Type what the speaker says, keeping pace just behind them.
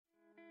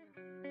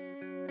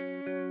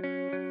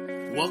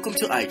Welcome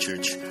to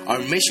iChurch. Our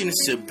mission is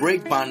to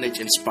break bondage,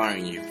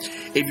 inspiring you.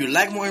 If you'd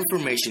like more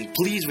information,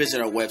 please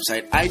visit our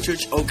website,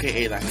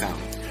 iChurchOKA.com.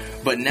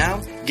 But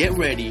now, get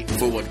ready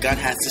for what God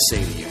has to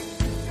say to you.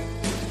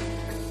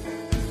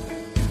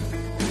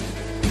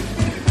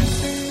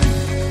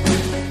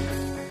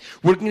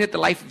 We're looking at the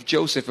life of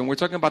Joseph, and we're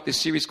talking about this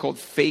series called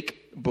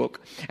Fakebook.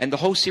 And the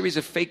whole series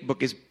of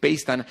Fakebook is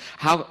based on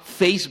how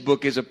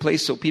Facebook is a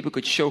place so people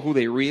could show who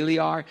they really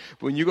are.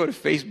 But when you go to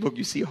Facebook,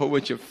 you see a whole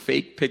bunch of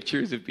fake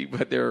pictures of people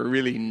that they're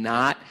really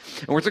not.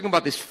 And we're talking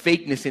about this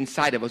fakeness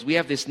inside of us. We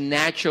have this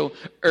natural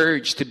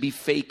urge to be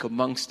fake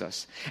amongst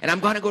us. And I'm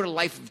going to go to the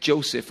life of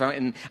Joseph.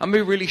 And I'm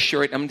going to be really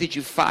short. I'm going to teach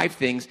you 5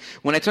 things.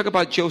 When I talk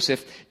about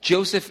Joseph,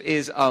 Joseph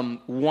is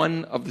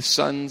one of the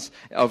sons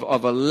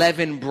of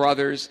 11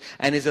 brothers.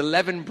 And his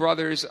 11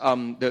 brothers,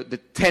 the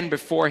 10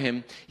 before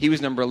him, he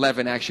was number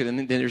 11 actually, and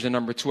then there's a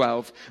number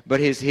 12. But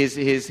his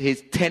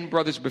 10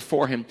 brothers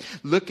before him,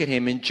 look at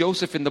him. And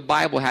Joseph in the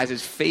Bible has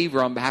his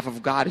favor on behalf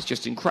of God. It's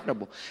just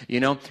incredible.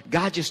 You know,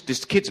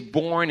 this kid's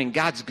born and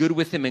God's good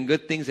with him and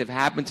good things have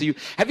happened to you.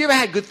 Have you ever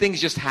had good things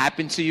just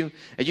happen to you?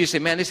 And you say,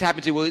 man, this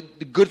happened to you. Well,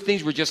 the good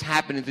things were just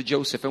happening to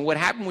Joseph. And what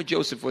happened with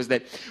Joseph was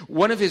that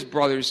one of his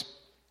brothers,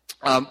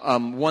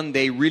 one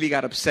day really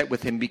got upset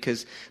with him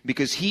because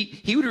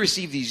he would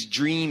receive these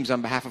dreams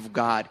on behalf of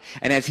God.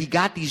 And as he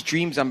got these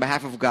dreams on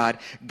behalf of God,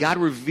 God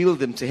revealed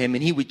them to him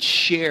and he would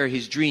share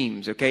his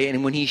dreams, okay?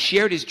 And when he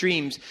shared his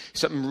dreams,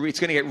 it's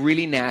going to get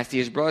really nasty.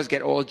 His brothers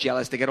get all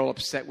jealous. They get all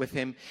upset with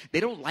him. They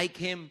don't like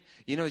him.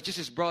 You know, it's just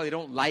his brother they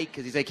don't like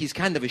because he's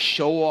kind of a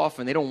show-off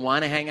and they don't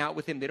want to hang out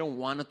with him. They don't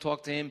want to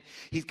talk to him.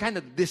 He's kind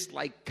of this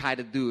like kind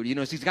of dude. You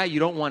know, he's a guy you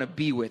don't want to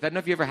be with. I don't know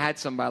if you ever had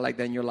somebody like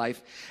that in your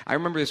life. I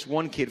remember this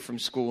one kid from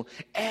school.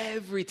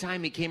 Every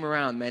time he came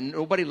around, man,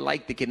 nobody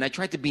liked the kid. And I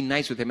tried to be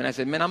nice with him. And I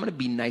said, man, I'm going to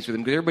be nice with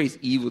him because everybody's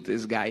evil to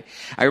this guy.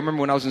 I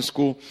remember when I was in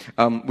school,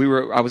 I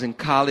was in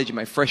college in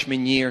my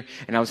freshman year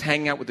and I was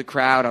hanging out with the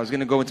crowd. I was going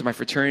to go into my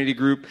fraternity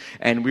group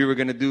and we were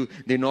going to do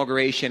the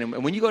inauguration.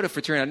 And when you go to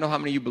fraternity, I don't know how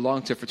many of you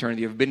belong to a fraternity.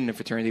 You've been in a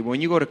fraternity. But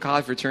when you go to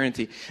college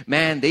fraternity,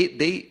 man,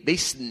 they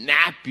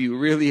snap you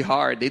really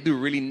hard. They do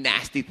really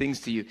nasty things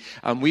to you.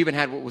 We even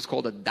had what was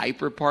called a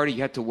diaper party.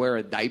 You had to wear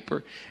a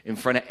diaper in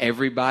front of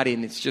everybody.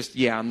 And it's just,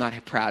 I'm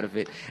not proud of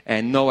it.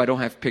 And no, I don't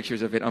have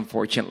pictures of it,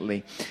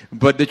 unfortunately.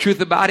 But the truth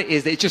about it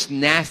is that it's just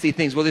nasty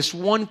things. Well, this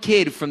one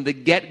kid from the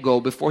get-go,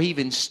 before he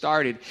even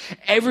started,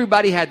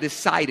 everybody had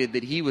decided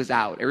that he was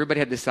out. Everybody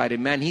had decided,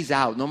 man, he's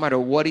out no matter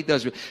what he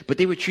does. But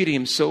they were treating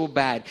him so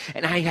bad.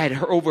 And I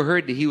had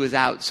overheard that he was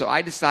out. So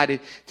I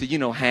decided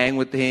to, hang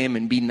with him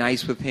and be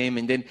nice with him.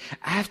 And then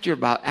after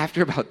about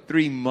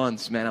 3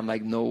 months, man, I'm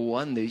like, no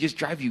wonder. They just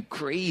drive you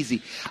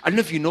crazy. I don't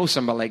know if you know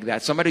somebody like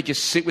that. Somebody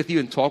just sit with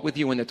you and talk with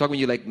you when they're talking to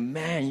you like,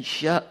 man,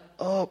 shut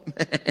up,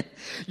 man.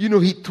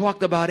 He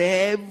talked about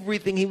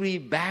everything. He would be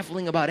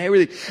baffling about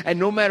everything. And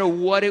no matter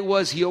what it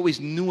was, he always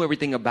knew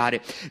everything about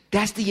it.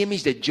 That's the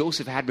image that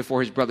Joseph had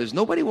before his brothers.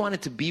 Nobody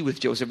wanted to be with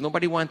Joseph.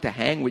 Nobody wanted to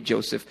hang with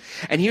Joseph.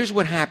 And here's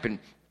what happened.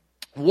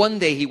 One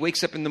day he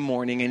wakes up in the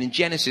morning, and in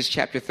Genesis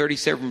chapter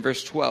 37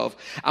 verse 12,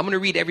 I'm going to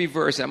read every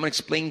verse and I'm going to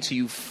explain to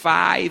you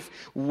 5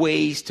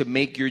 ways to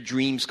make your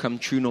dreams come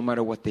true no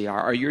matter what they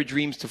are. Are your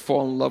dreams to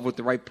fall in love with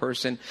the right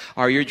person?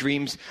 Are your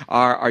dreams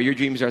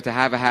to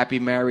have a happy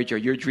marriage? Are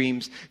your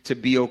dreams to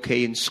be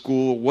okay in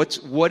school? What's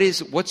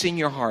in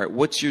your heart?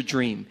 What's your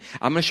dream?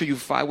 I'm going to show you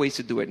 5 ways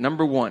to do it.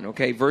 Number 1,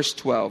 okay, verse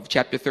 12,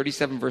 chapter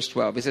 37 verse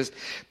 12. It says,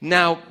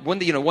 now one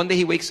day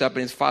he wakes up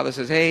and his father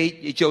says,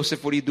 hey,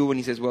 Joseph, what are you doing?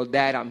 He says, well,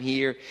 Dad, I'm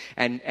here.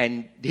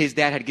 And his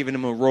dad had given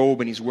him a robe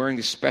and he's wearing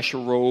this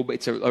special robe.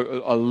 It's a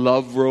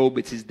love robe.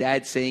 It's his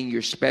dad saying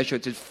you're special.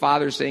 It's his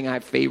father saying I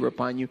have favor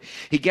upon you.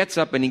 He gets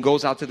up and he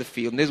goes out to the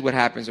field. And this is what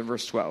happens in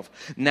verse 12.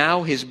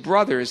 Now his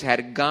brothers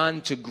had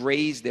gone to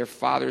graze their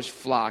father's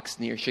flocks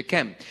near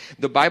Shechem.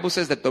 The Bible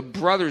says that the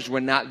brothers were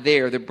not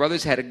there. The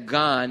brothers had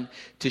gone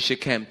to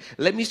Shechem.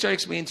 Let me start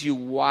explaining to you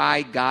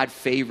why God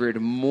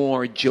favored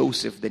more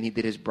Joseph than he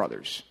did his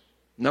brothers.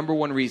 Number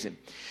 1 reason.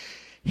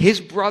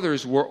 His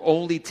brothers were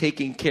only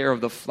taking care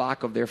of the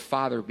flock of their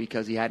father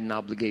because he had an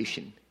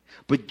obligation.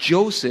 But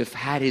Joseph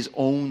had his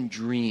own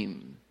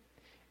dream.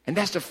 And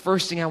that's the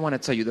first thing I want to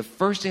tell you. The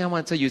first thing I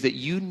want to tell you is that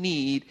you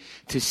need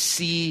to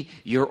see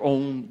your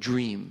own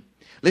dream.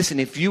 Listen,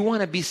 if you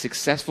want to be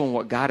successful in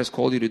what God has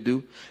called you to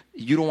do,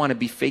 you don't want to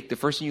be fake. The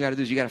first thing you got to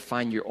do is you got to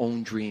find your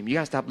own dream. You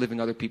got to stop living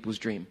other people's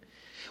dream.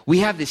 We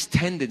have this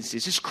tendency,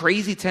 it's this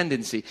crazy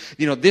tendency.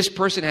 This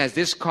person has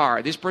this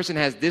car, this person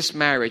has this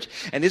marriage.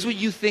 And this is what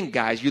you think,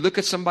 guys. You look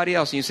at somebody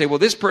else and you say, well,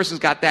 this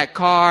person's got that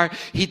car,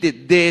 he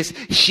did this,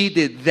 she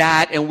did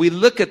that. And we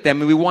look at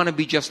them and we want to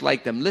be just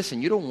like them.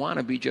 Listen, you don't want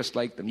to be just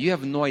like them. You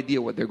have no idea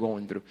what they're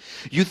going through.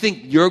 You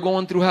think you're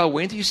going through hell.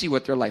 Wait until you see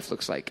what their life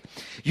looks like.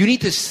 You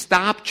need to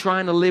stop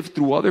trying to live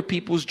through other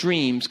people's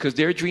dreams because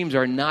their dreams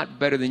are not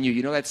better than you.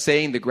 You know that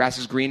saying, the grass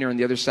is greener on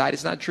the other side?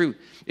 It's not true.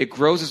 It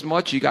grows as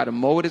much, you got to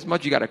mow it as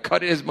much, you got to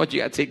cut it as much,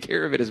 you got to take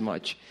care of it as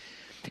much.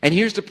 And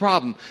here's the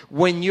problem.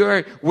 When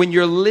you're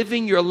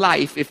living your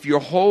life, if your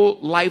whole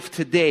life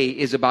today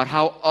is about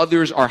how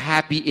others are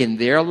happy in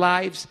their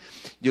lives,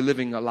 you're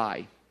living a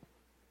lie.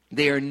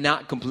 They are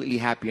not completely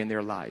happy in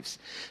their lives.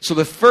 So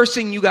the first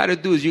thing you got to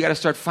do is you got to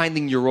start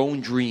finding your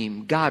own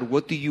dream. God,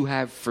 what do you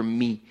have for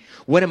me?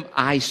 What am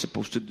I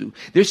supposed to do?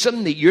 There's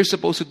something that you're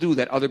supposed to do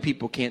that other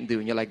people can't do.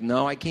 And you're like,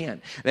 no, I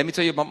can't. Let me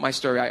tell you about my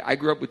story. I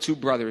grew up with two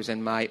brothers,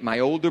 and my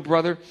older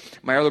brother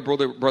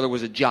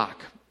was a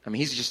jock. I mean,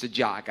 he's just a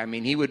jock. I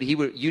mean, he would,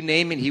 you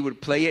name it, he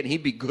would play it, and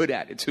he'd be good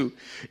at it too,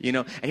 you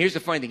know. And here's the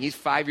funny thing. He's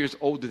 5 years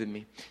older than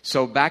me.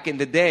 So back in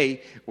the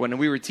day, when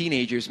we were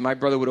teenagers, my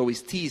brother would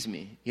always tease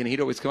me. You know,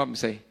 he'd always come up and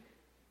say,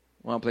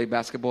 want to play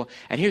basketball?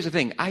 And here's the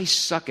thing. I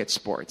suck at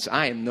sports.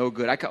 I am no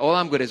good. All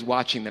I'm good is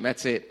watching them.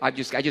 That's it. I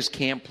just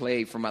can't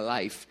play for my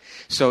life.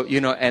 So,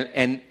 you know,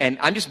 and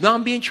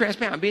I'm being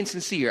transparent. I'm being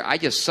sincere. I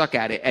just suck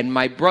at it. And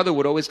my brother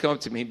would always come up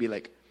to me and be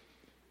like,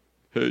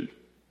 hey,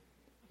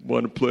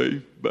 want to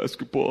play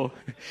basketball?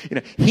 You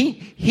know,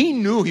 he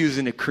knew he was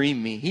going to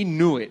cream me. He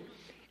knew it.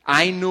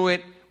 I knew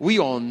it. We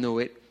all knew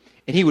it.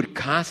 And he would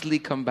constantly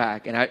come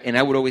back, and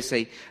I would always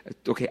say,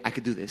 okay, I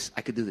could do this.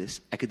 I could do this.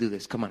 I could do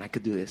this. Come on, I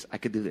could do this. I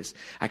could do this.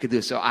 I could do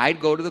this. So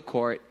I'd go to the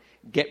court,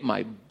 get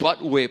my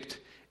butt whipped,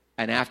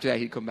 and after that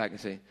he'd come back and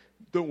say,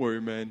 don't worry,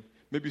 man.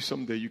 Maybe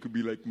someday you could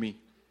be like me.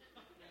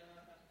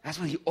 That's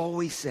what he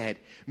always said.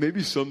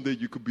 Maybe someday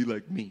you could be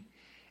like me.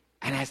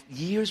 And as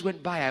years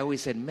went by, I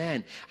always said,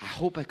 man, I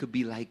hope I could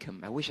be like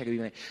him. I wish I could be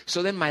like him.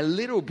 So then my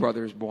little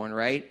brother is born,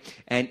 right?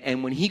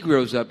 And when he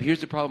grows up,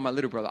 here's the problem with my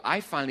little brother.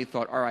 I finally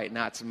thought, all right,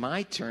 now it's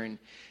my turn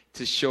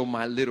to show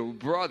my little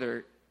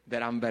brother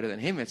that I'm better than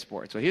him at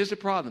sports. So here's the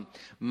problem.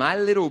 My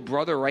little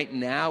brother right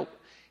now,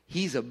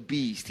 he's a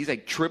beast. He's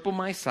like triple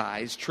my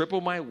size, triple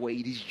my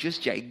weight. He's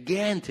just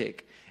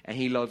gigantic. And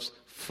he loves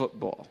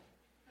football.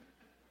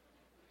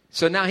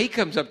 So now he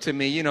comes up to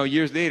me, you know,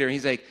 years later, and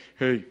he's like,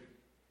 hey,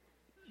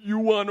 you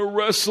want to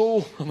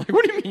wrestle? I'm like,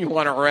 what do you mean you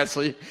want to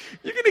wrestle? You're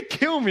going to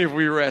kill me if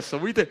we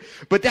wrestle.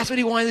 But that's what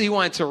he wanted. He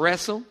wanted to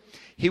wrestle.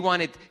 He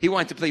wanted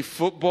to play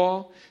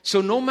football. So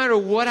no matter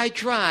what I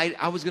tried,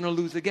 I was going to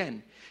lose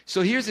again.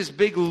 So here's this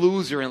big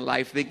loser in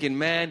life thinking,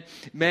 man,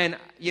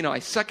 you know, I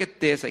suck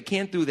at this. I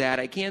can't do that.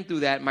 I can't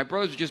do that. My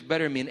brothers were just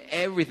better than me in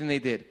everything they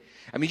did.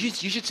 I mean, you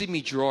should see me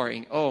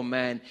drawing. Oh,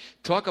 man,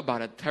 talk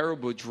about a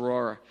terrible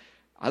drawer.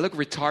 I look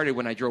retarded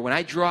when I draw. When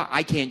I draw,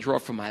 I can't draw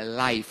for my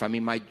life. I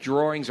mean, my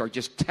drawings are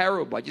just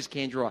terrible. I just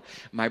can't draw.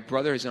 My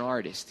brother is an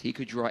artist. He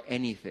could draw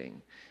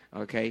anything,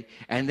 okay?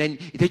 And then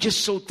they're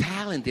just so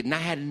talented, and I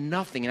had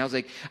nothing. And I was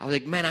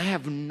like, man, I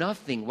have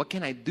nothing. What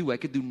can I do? I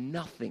could do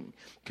nothing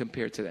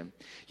compared to them.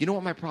 You know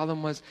what my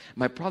problem was?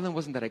 My problem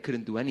wasn't that I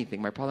couldn't do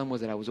anything. My problem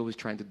was that I was always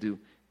trying to do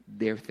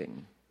their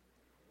thing.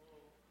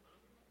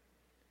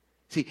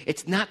 See,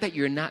 it's not that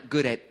you're not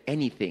good at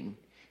anything.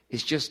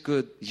 It's just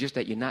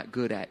that you're not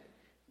good at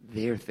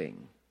their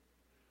thing.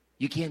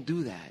 You can't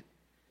do that.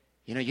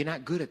 You know, you're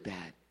not good at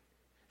that.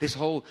 This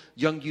whole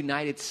Young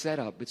United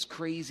setup, it's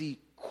crazy,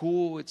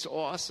 cool, it's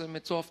awesome,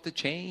 it's off the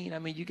chain. I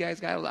mean, you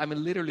guys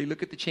literally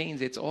look at the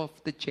chains, it's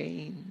off the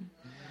chain.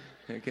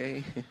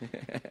 Okay?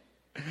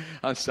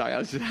 I'm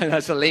sorry,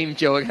 that's a lame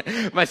joke.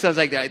 My son's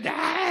like,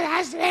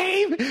 that's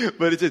lame.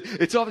 But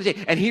it's off the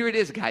chain. And here it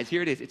is, guys,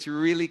 here it is. It's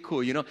really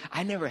cool. You know,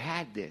 I never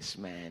had this,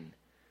 man.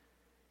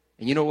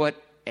 And you know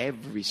what?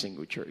 Every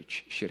single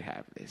church should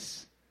have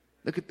this.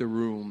 Look at the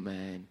room,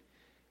 man.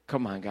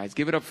 Come on, guys.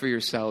 Give it up for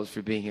yourselves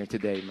for being here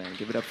today, man.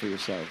 Give it up for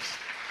yourselves.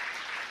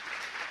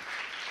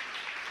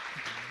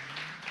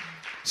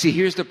 See,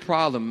 here's the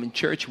problem. In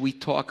church, we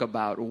talk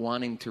about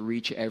wanting to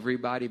reach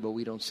everybody, but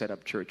we don't set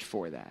up church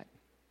for that.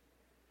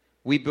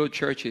 We build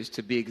churches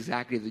to be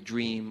exactly the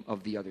dream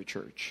of the other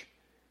church.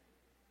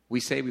 We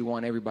say we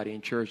want everybody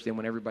in church, then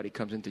when everybody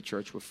comes into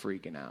church, we're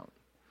freaking out.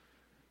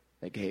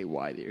 Like, hey,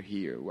 why they're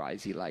here? Why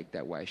is he like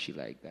that? Why is she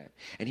like that?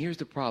 And here's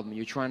the problem.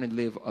 You're trying to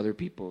live other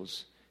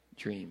people's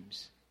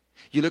dreams.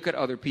 You look at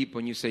other people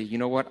and you say, you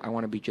know what? I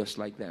want to be just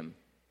like them.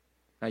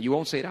 Now, you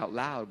won't say it out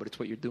loud, but it's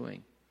what you're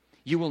doing.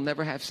 You will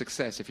never have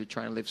success if you're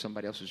trying to live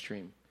somebody else's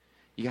dream.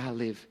 You got to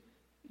live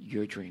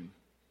your dream.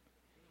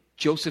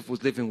 Joseph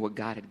was living what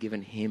God had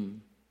given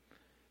him.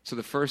 So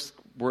the first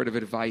word of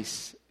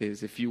advice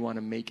is if you want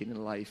to make it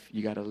in life,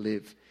 you got to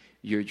live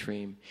your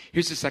dream.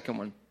 Here's the second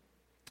one.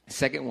 The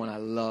second one I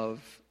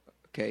love,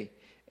 okay,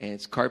 and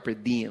it's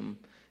carpe diem,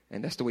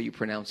 and that's the way you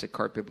pronounce it,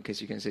 carpe,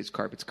 because you can say it's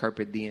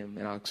carpe diem,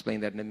 and I'll explain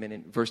that in a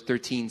minute. Verse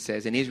 13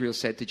 says, and Israel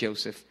said to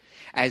Joseph,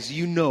 as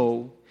you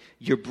know,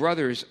 your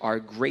brothers are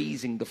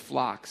grazing the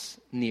flocks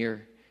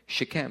near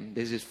Shechem.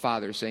 This is his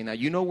father saying, now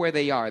you know where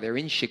they are. They're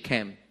in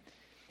Shechem.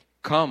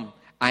 Come,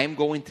 I am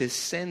going to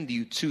send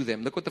you to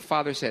them. Look what the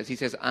father says. He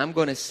says, I'm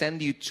going to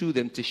send you to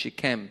them to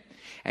Shechem.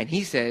 And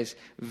he says,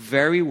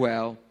 very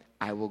well,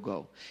 I will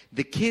go.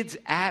 The kid's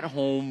at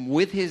home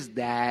with his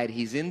dad.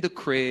 He's in the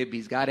crib.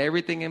 He's got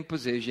everything in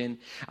position.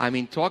 I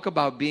mean, talk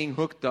about being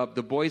hooked up.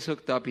 The boy's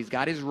hooked up. He's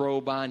got his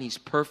robe on. He's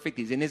perfect.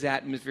 He's in his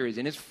atmosphere. He's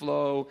in his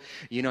flow.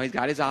 You know, he's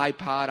got his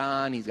iPod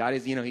on. He's got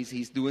his, you know,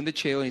 he's doing the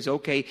chill. He's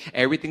okay.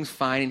 Everything's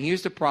fine. And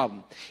here's the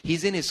problem.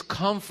 He's in his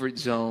comfort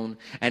zone.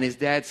 And his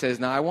dad says,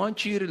 now I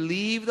want you to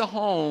leave the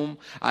home.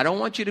 I don't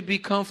want you to be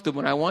comfortable.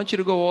 And I want you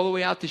to go all the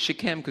way out to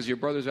Shechem because your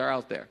brothers are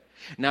out there.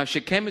 Now,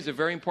 Shechem is a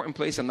very important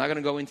place. I'm not going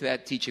to go into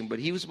that teaching, but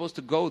he was supposed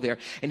to go there.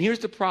 And here's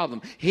the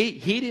problem.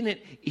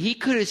 He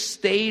could have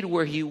stayed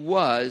where he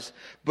was,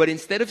 but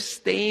instead of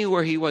staying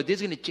where he was,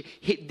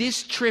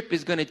 this trip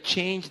is going to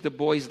change the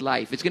boy's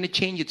life. It's going to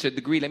change it to a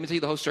degree. Let me tell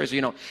you the whole story. So,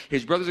 you know,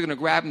 his brothers are going to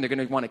grab him. They're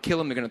going to want to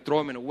kill him. They're going to throw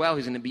him in a well.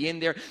 He's going to be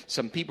in there.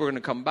 Some people are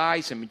going to come by,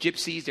 some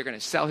gypsies. They're going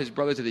to sell his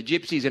brother to the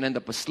gypsies and end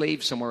up a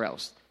slave somewhere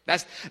else.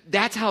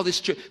 That's how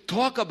this trip,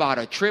 talk about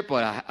a trip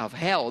of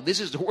hell. This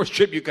is the worst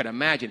trip you can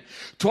imagine.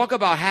 Talk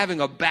about having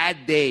a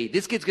bad day.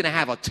 This kid's going to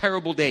have a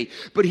terrible day.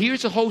 But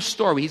here's the whole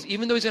story.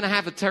 Even though he's going to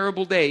have a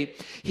terrible day,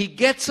 he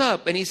gets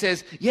up and he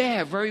says,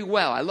 yeah, very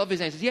well. I love his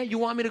answer. He says, yeah, you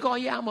want me to go?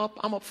 Yeah, I'm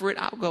up for it.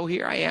 I'll go.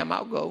 Here I am.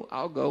 I'll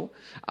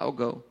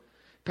go.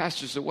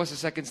 Pastor, so what's the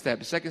second step?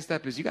 The second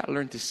step is you got to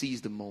learn to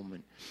seize the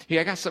moment. Here,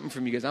 I got something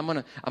from you guys. I'm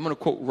gonna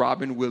quote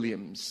Robin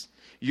Williams.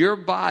 Your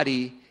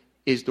body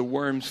is the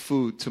worm's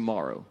food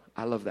tomorrow.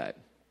 I love that.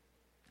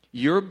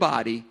 Your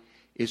body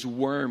is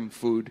worm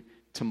food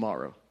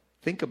tomorrow.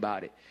 Think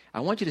about it. I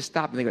want you to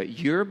stop and think about it.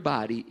 Your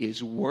body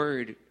is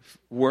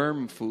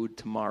worm food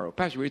tomorrow.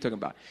 Pastor, what are you talking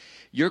about?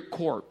 Your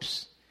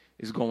corpse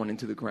is going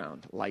into the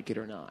ground, like it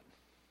or not.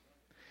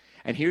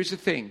 And here's the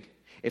thing.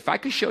 If I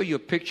could show you a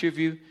picture of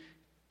you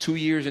 2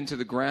 years into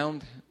the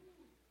ground,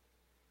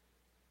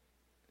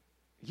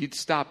 you'd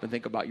stop and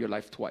think about your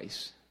life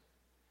twice.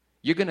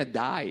 You're going to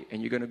die, and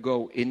you're going to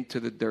go into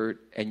the dirt,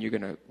 and you're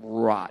going to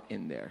rot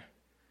in there.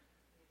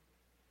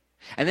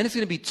 And then it's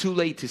going to be too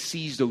late to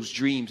seize those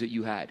dreams that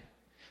you had.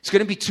 It's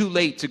going to be too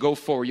late to go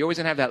forward. You're always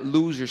going to have that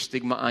loser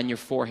stigma on your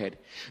forehead.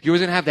 You're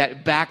always going to have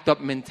that backed up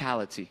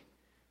mentality.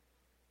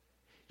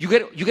 You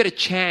get a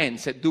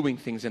chance at doing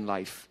things in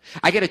life.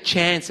 I get a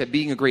chance at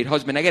being a great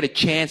husband. I get a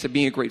chance at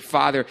being a great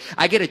father.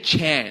 I get a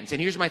chance.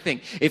 And here's my thing.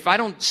 If I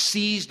don't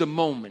seize the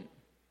moment,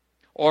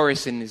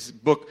 Oris, in his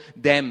book,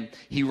 Them,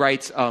 he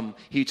writes,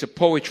 it's a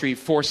poetry,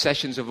 4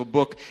 sessions of a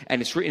book,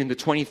 and it's written in the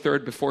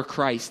 23rd before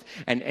Christ.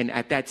 And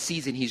at that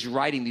season, he's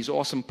writing these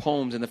awesome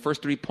poems, and the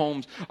first 3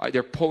 poems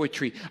they're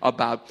poetry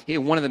about,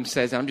 one of them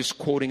says, and I'm just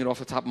quoting it off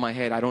the top of my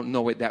head, I don't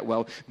know it that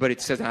well, but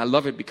it says, and I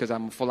love it because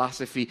I'm a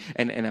philosophy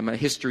and I'm a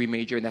history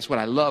major, and that's what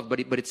I love, but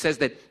it says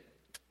that,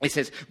 it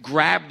says,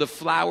 grab the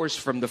flowers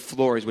from the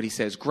floor is what he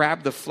says.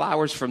 Grab the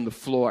flowers from the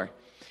floor,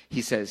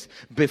 he says,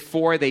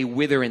 before they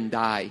wither and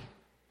die.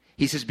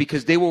 He says,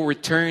 because they will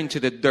return to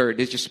the dirt.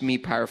 It's just me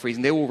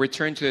paraphrasing. They will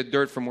return to the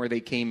dirt from where they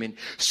came in.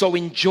 So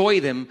enjoy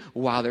them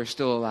while they're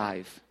still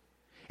alive.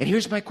 And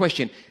here's my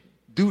question.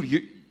 Dude,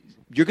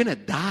 you're going to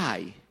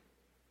die.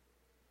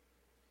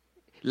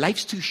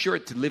 Life's too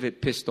short to live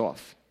it pissed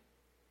off.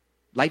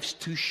 Life's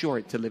too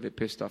short to live it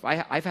pissed off.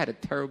 I've had a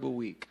terrible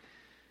week.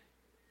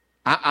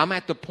 I'm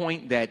at the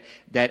point that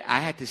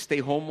I had to stay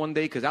home one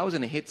day because I was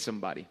going to hit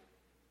somebody.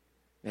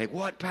 Like,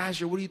 what,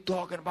 Pastor? What are you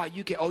talking about?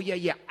 You can't. Oh,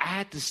 yeah. I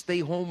had to stay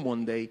home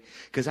one day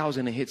because I was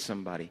going to hit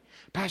somebody.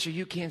 Pastor,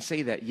 you can't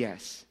say that.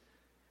 Yes.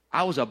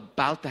 I was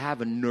about to have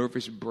a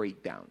nervous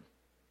breakdown.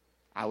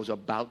 I was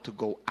about to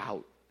go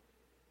out.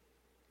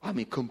 I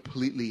mean,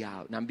 completely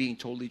out. And I'm being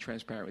totally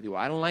transparent with you.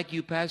 I don't like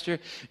you, Pastor.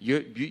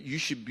 You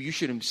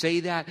shouldn't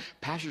say that.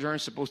 Pastors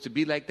aren't supposed to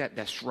be like that.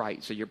 That's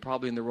right. So you're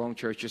probably in the wrong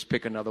church. Just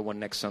pick another one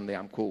next Sunday.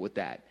 I'm cool with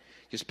that.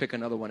 Just pick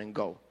another one and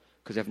go.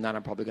 Because if not,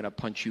 I'm probably going to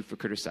punch you for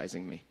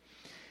criticizing me.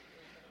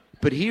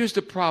 But here's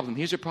the problem.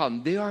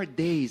 There are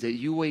days that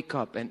you wake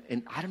up, and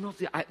I don't know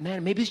if,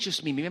 maybe it's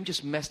just me. Maybe I'm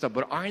just messed up.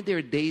 But aren't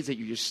there days that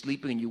you're just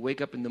sleeping and you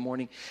wake up in the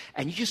morning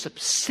and you're just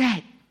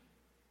upset?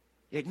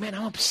 You're like, man,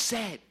 I'm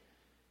upset.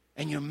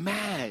 And you're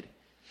mad.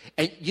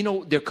 And, you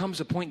know, there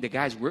comes a point that,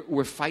 guys,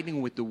 we're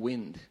fighting with the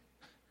wind.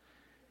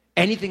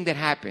 Anything that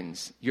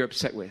happens, you're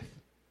upset with.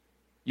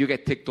 You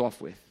get ticked off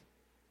with.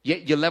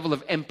 Yet your level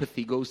of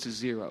empathy goes to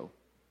 0.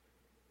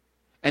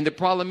 And the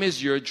problem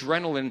is your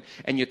adrenaline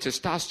and your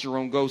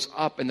testosterone goes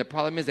up. And the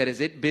problem is that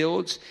as it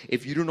builds,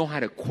 if you don't know how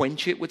to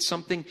quench it with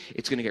something,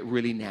 it's going to get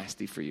really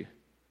nasty for you.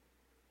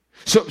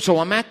 So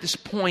I'm at this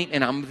point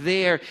and I'm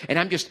there and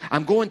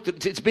I'm going through,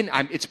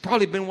 it's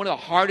probably been one of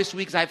the hardest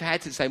weeks I've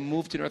had since I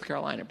moved to North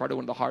Carolina. Probably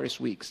one of the hardest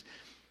weeks.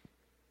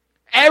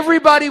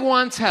 Everybody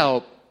wants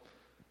help,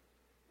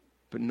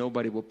 but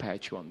nobody will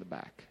pat you on the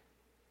back.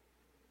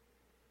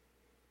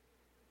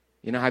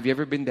 You know, have you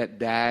ever been that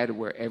dad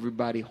where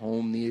everybody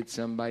home needed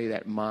somebody?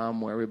 That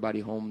mom where everybody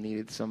home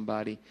needed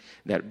somebody?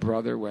 That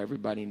brother where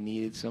everybody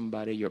needed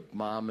somebody? Your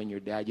mom and your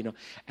dad, you know?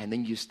 And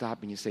then you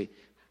stop and you say,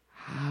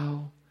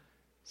 how's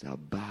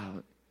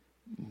about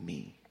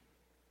me?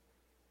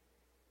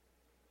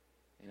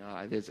 You know,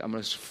 I'm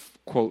going to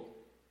quote,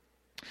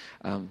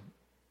 I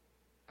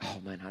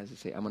oh man, how does it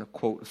say? I'm going to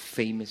quote a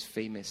famous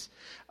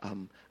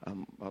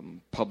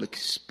public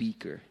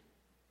speaker.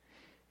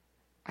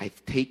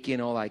 I've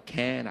taken all I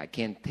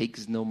can't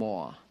take no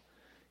more.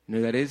 You know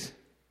who that is?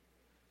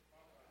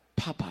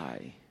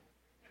 Popeye.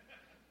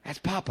 That's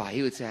Popeye.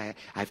 He would say,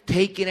 I've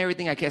taken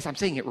everything I can. I'm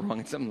saying it wrong.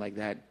 It's something like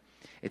that.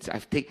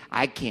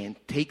 I can't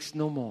take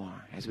no more.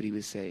 That's what he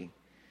was saying.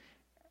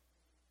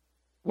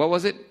 What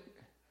was it?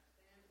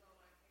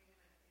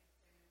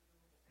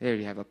 There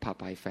you have a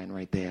Popeye fan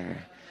right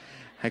there.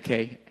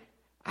 Okay.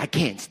 I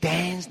can't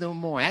stand no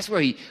more. That's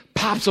where he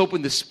pops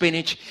open the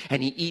spinach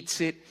and he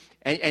eats it.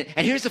 And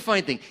here's the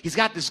funny thing. He's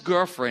got this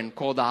girlfriend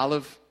called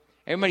Olive.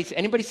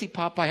 Anybody see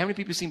Popeye? How many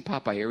people seen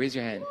Popeye here? Raise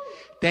your hand.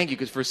 Thank you,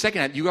 because for a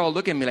second, you all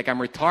look at me like I'm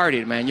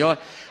retarded, man. You're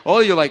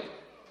like,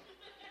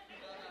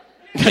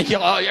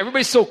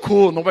 everybody's so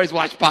cool. Nobody's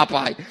watched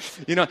Popeye.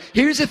 You know,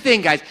 here's the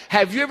thing, guys.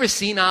 Have you ever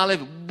seen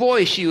Olive?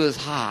 Boy, she was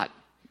hot.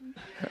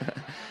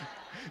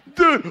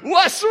 Dude,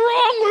 what's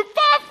wrong with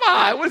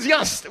Popeye?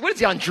 What is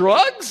he on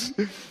drugs?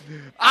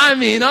 I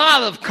mean,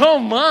 Olive,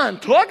 come on.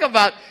 Talk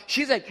about,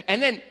 she's like,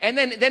 and then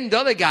the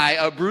other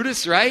guy,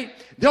 Brutus, right?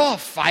 They're all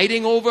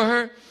fighting over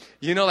her.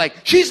 You know, like,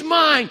 she's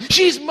mine.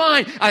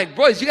 I'm like,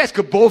 boys, you guys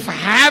could both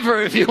have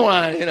her if you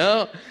want, you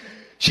know.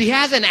 She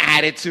has an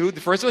attitude.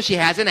 First of all, she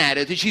has an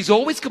attitude. She's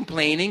always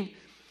complaining.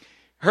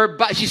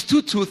 She's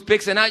two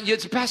toothpicks, and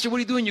Pastor, what are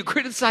you doing? You're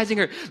criticizing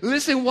her.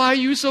 Listen, why are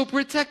you so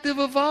protective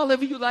of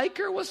Olive? You like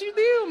her? What's your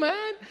deal,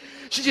 man?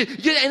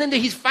 And then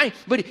he's fine.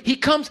 But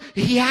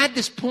he had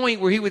this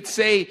point where he'd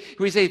say,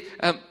 say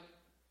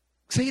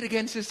it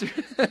again, sister.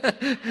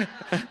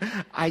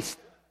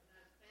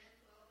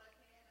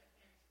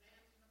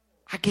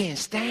 I can't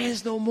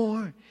stand no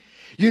more.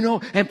 You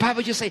know, and Papa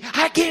would just say,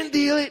 I can't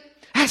deal it.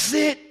 That's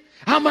it.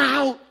 I'm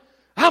out.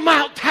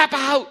 Tap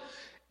out.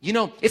 You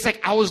know, it's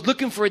like I was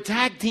looking for a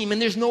tag team and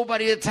there's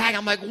nobody to tag.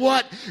 I'm like,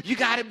 what? You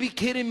got to be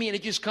kidding me. And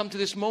it just come to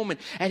this moment.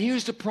 And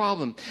here's the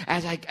problem.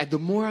 The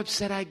more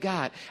upset I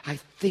got, I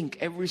think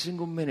every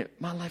single minute,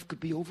 my life could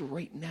be over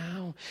right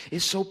now.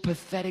 It's so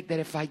pathetic that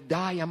if I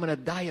die, I'm going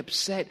to die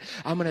upset.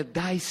 I'm going to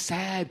die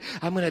sad.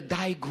 I'm going to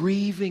die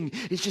grieving.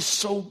 It's just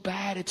so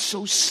bad. It's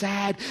so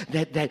sad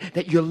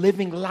that you're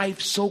living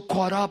life so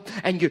caught up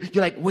and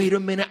you're like, wait a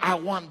minute, I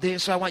want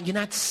this. You're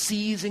not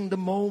seizing the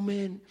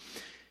moment.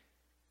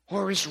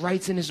 Horace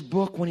writes in his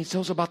book when he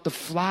tells about the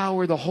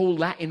flower, the whole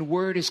Latin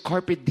word is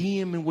carpe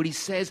diem. And what he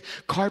says,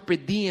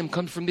 carpe diem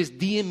comes from this.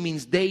 Diem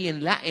means day in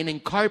Latin.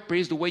 And carpe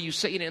is the way you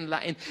say it in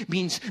Latin,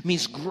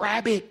 means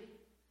grab it.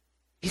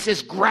 He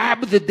says,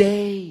 grab the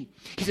day.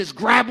 He says,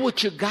 grab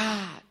what you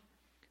got.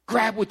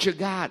 Grab what you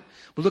got.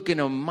 We're looking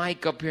at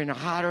Mike up here and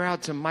holler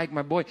out to Mike,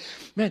 my boy.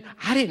 Man,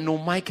 I didn't know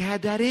Mike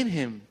had that in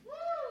him.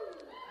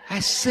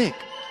 That's sick.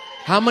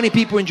 How many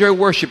people enjoy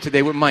worship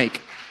today with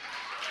Mike?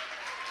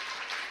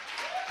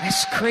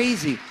 That's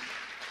crazy.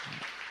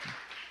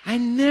 I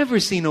never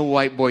seen a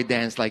white boy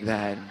dance like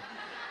that.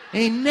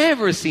 Ain't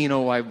never seen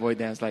a white boy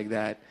dance like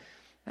that.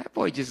 That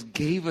boy just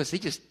gave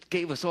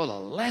us all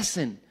a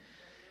lesson.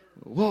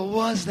 What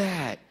was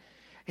that?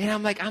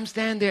 And I'm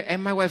standing there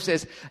and my wife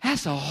says,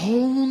 that's a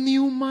whole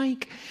new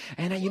Mike.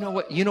 And you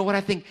know what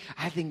I think?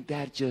 I think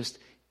that just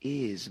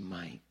is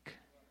Mike.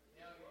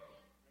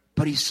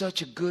 But he's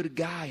such a good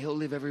guy. He'll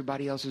live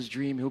everybody else's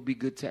dream. He'll be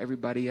good to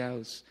everybody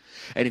else.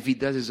 And if he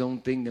does his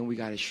own thing, then we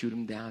got to shoot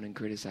him down and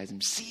criticize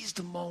him. Seize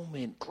the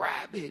moment.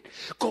 Grab it.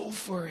 Go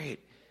for it.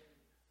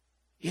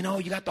 You know,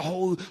 you got the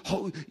whole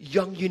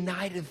Young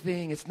United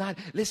thing.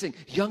 Listen,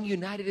 Young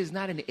United is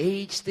not an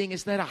age thing.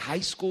 It's not a high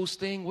school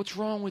thing. What's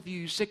wrong with you?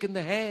 You're sick in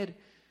the head.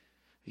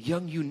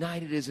 Young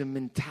United is a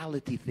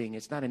mentality thing.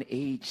 It's not an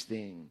age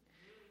thing.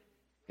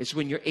 It's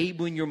when you're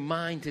able in your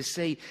mind to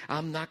say,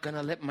 I'm not going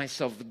to let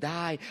myself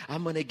die.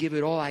 I'm going to give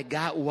it all I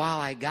got while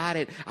I got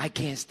it. I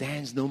can't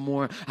stand no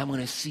more. I'm going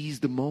to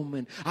seize the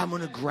moment. I'm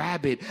going to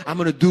grab it. I'm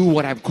going to do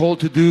what I'm called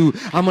to do.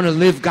 I'm going to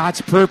live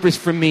God's purpose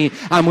for me.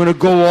 I'm going to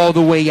go all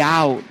the way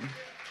out.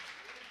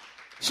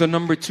 So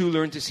number 2,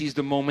 learn to seize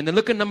the moment. And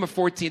look at number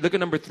 14. Look at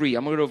number 3.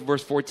 I'm going to go to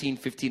verse 14,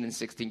 15, and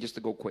 16 just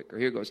to go quicker.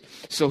 Here it goes.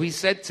 So he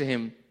said to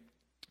him,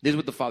 this is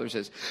what the father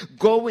says.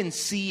 Go and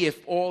see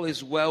if all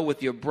is well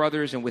with your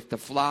brothers and with the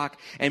flock,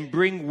 and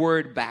bring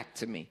word back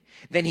to me.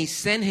 Then he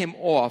sent him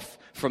off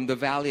from the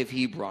valley of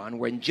Hebron.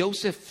 When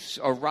Joseph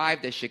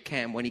arrived at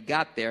Shechem, when he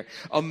got there,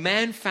 a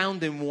man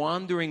found him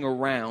wandering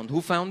around.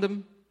 Who found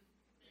him?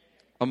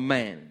 A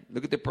man.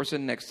 Look at the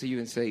person next to you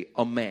and say,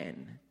 a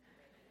man.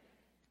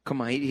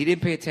 Come on, he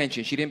didn't pay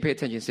attention. She didn't pay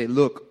attention. Say,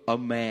 look, a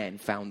man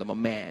found him. A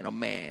man. A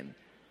man.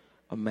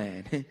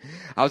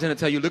 I was going to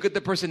tell you, look at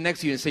the person next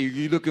to you and say,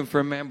 you're looking for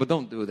a man, but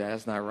don't do that.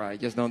 That's not right.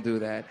 Just don't do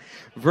that.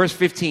 Verse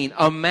 15,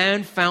 a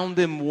man found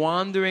him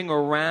wandering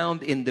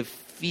around in the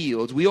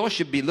fields. We all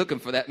should be looking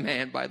for that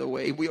man, by the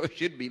way. We all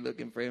should be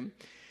looking for him.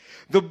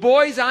 The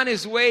boy's on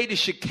his way to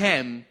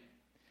Shechem,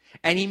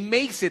 and he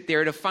makes it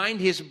there to find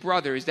his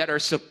brothers that are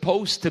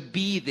supposed to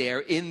be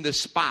there in the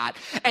spot.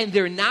 And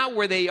they're not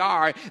where they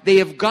are. They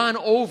have gone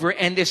over,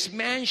 and this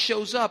man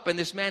shows up, and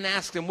this man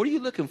asks him, what are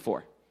you looking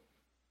for?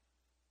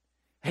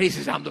 And he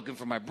says, I'm looking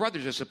for my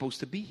brothers. They're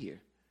supposed to be here.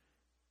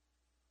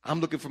 I'm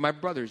looking for my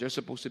brothers. They're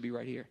supposed to be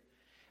right here.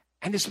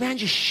 And this man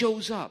just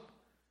shows up.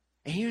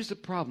 And here's the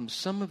problem.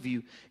 Some of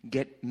you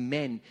get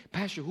men.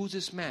 Pastor, who's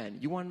this man?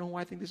 You want to know who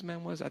I think this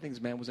man was? I think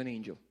this man was an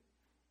angel.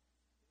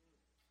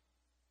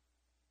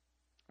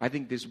 I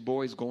think this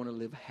boy is going to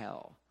live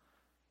hell.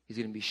 He's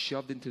going to be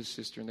shoved into a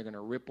cistern. They're going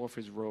to rip off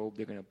his robe.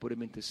 They're going to put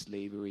him into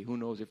slavery. Who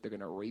knows if they're going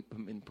to rape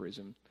him in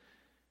prison.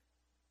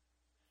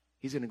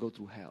 He's going to go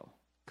through hell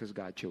because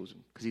God chose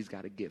him, because he's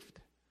got a gift.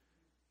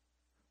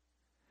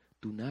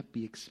 Do not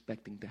be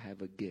expecting to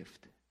have a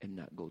gift and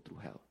not go through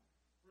hell.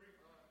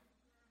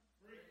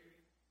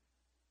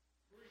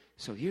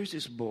 So here's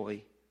this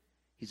boy.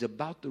 He's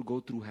about to go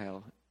through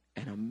hell,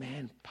 and a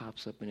man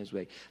pops up in his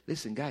way.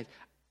 Listen, guys,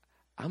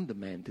 I'm the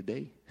man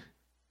today.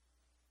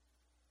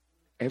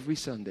 Every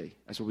Sunday,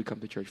 that's what we come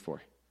to church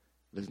for.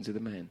 Listen to the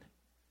man.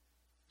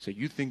 So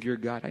you think you're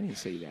God? I didn't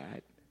say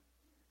that.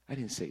 I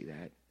didn't say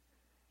that.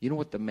 You know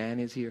what the man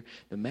is here?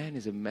 The man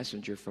is a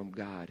messenger from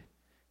God,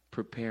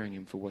 preparing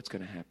him for what's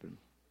going to happen.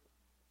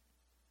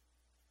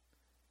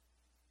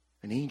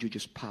 An angel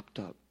just popped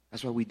up.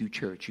 That's why we do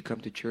church. You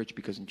come to church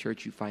because in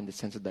church you find the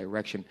sense of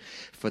direction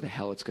for the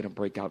hell it's going to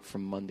break out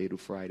from Monday to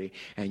Friday.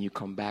 And you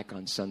come back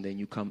on Sunday, and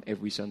you come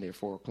every Sunday at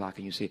 4 o'clock,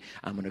 and you say,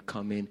 I'm going to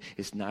come in.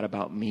 It's not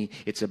about me.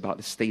 It's about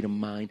the state of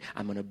mind.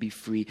 I'm going to be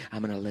free.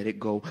 I'm going to let it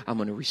go. I'm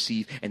going to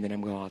receive, and then I'm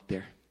going to go out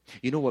there.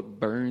 You know what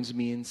burns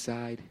me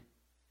inside?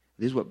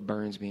 This is what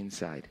burns me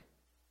inside.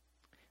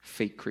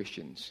 Fake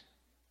Christians.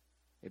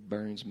 It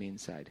burns me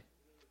inside.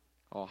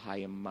 All high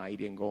and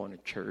mighty and going to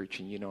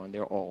church, and and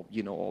they're all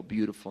all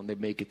beautiful, and they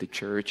make it to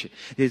church.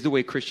 This is the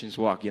way Christians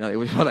walk, they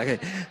walk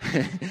like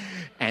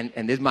and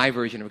this is my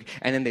version of it.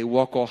 And then they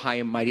walk all high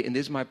and mighty, and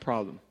this is my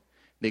problem.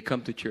 They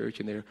come to church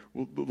and they're,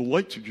 the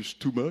lights are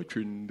just too much,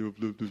 and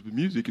the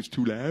music is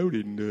too loud,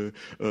 and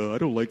I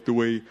don't like the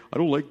way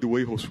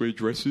Josue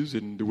dresses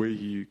and the way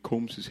he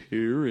combs his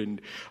hair,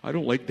 and I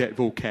don't like that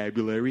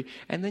vocabulary.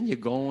 And then you're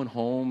going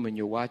home and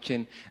you're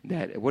watching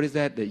that, what is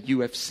that, the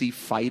UFC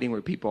fighting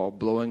where people are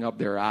blowing up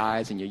their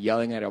eyes, and you're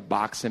yelling at a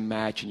boxing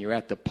match, and you're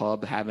at the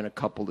pub having a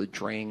couple of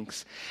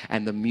drinks,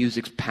 and the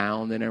music's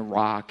pounding and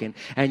rocking,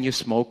 and you're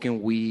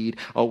smoking weed.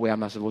 Oh wait, I'm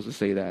not supposed to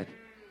say that.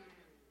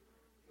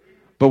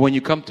 But when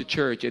you come to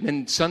church, and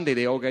then Sunday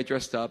they all get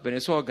dressed up, and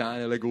it's all gone.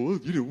 They're like, oh,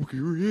 here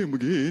I am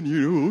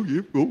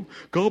again, oh,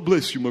 God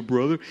bless you, my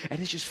brother. And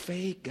it's just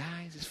fake,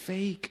 guys. It's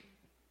fake.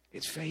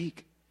 It's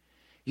fake.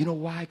 You know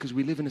why? Because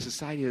we live in a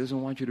society that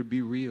doesn't want you to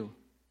be real.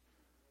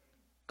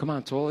 Come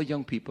on, to all the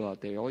young people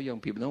out there, all young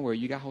people. Don't worry,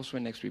 you got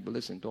Josue next week, but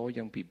listen, to all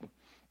young people.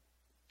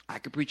 I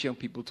could preach young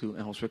people too,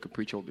 and Josue could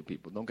preach older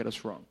people. Don't get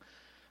us wrong.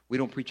 We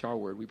don't preach our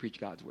word, we preach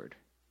God's word.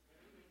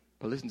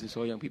 But listen to this,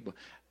 all young people.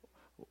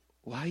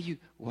 Why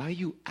are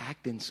you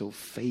acting so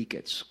fake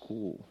at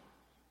school?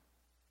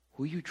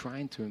 Who are you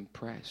trying to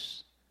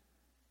impress?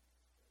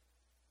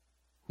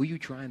 Who are you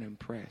trying to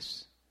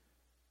impress?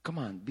 Come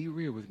on, be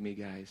real with me,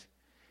 guys.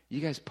 You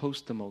guys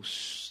post the most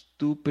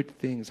stupid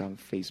things on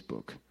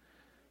Facebook.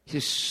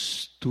 Just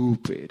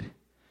stupid.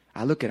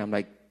 I look at them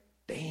like,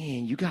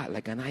 dang, you got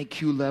like an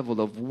IQ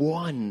level of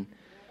 1.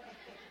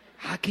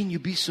 How can you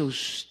be so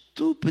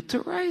stupid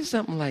to write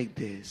something like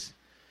this?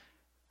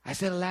 I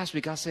said it last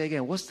week, I'll say it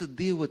again. What's the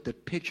deal with the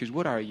pictures?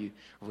 What are you,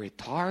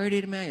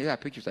 retarded, man? You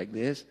got pictures like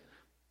this.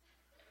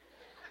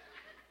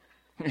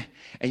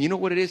 And you know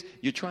what it is?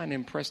 You're trying to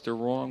impress the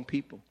wrong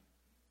people.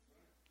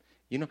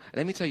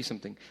 Let me tell you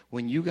something.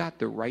 When you got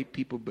the right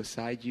people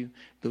beside you,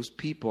 those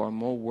people are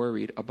more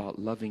worried about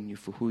loving you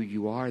for who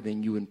you are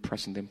than you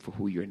impressing them for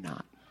who you're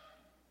not.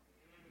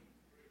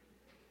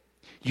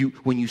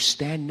 When you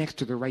stand next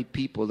to the right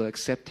people, they'll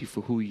accept you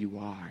for who you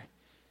are.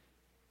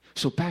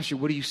 So, Pastor,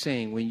 what are you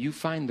saying? When you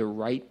find the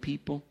right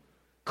people,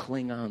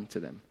 cling on to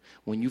them.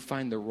 When you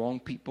find the wrong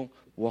people,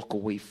 walk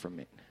away from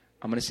it.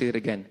 I'm going to say it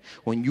again.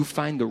 When you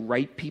find the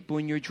right people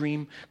in your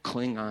dream,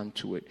 cling on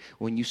to it.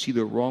 When you see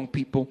the wrong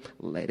people,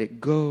 let it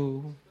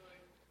go.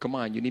 Come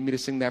on, you need me to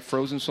sing that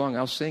Frozen song?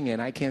 I'll sing it.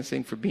 I can't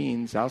sing for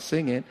beans. I'll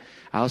sing it.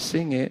 I'll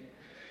sing it.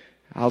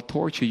 I'll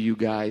torture you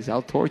guys.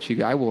 I'll torture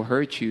you. I will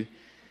hurt you.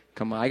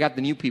 Come on, I got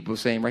the new people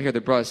saying, right here,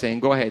 the brother saying,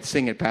 go ahead,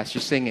 sing it,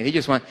 Pastor, sing it.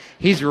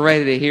 He's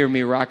ready to hear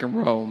me rock and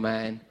roll,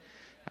 man.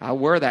 I'll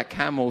wear that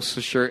camo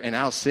shirt and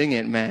I'll sing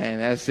it, man.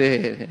 That's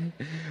it.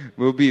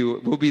 We'll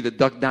be the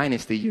Duck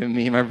Dynasty, you and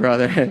me, my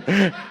brother.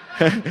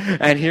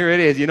 And here it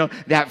is,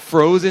 that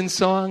Frozen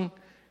song.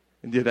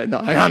 No,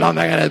 I'm not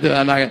going to do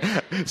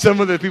it. Some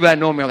of the people that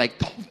know me are like,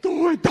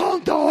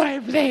 don't do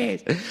it,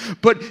 please.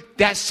 But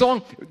that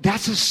song,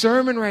 that's a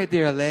sermon right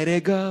there. Let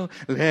it go,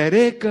 let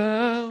it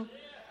go.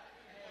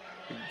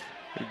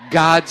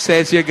 God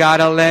says you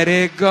gotta let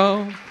it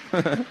go.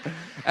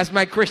 That's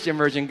my Christian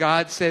version.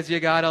 God says you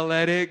gotta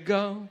let it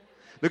go.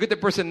 Look at the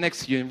person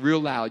next to you and real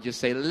loud just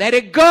say, let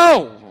it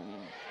go.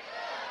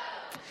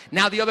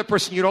 Now the other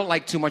person you don't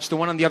like too much, the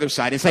one on the other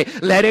side, and say,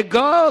 let it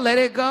go,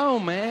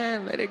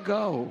 man, let it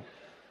go.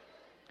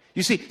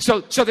 You see,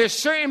 so there's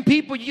certain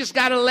people you just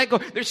got to let go.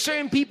 There's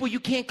certain people you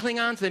can't cling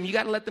on to them. You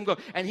got to let them go.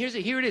 And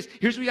here it is.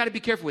 Here's what you got to be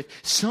careful with.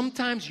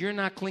 Sometimes you're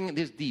not clinging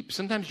this deep.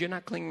 Sometimes you're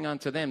not clinging on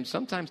to them.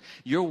 Sometimes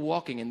you're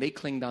walking and they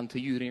clinged on to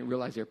you. You didn't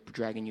realize they're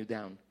dragging you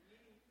down.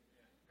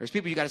 There's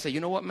people you got to say, you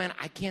know what, man,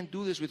 I can't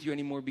do this with you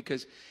anymore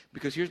because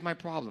here's my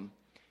problem.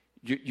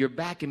 You're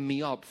backing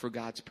me up for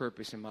God's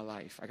purpose in my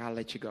life. I got to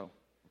let you go.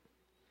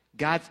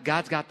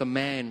 God's got the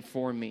man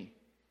for me.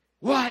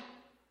 What?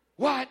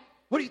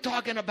 What are you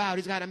talking about?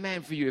 He's got a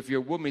man for you. If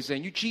you're a woman, he's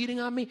saying, you cheating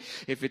on me?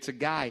 If it's a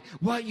guy,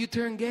 what? You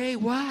turn gay?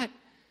 What?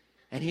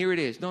 And here it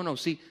is. No,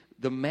 see,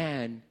 the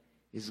man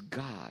is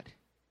God.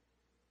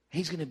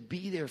 He's going to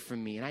be there for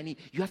me. And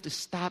you have to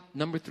stop.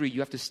 Number 3,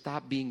 you have to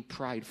stop being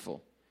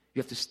prideful.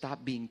 You have to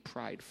stop being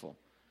prideful.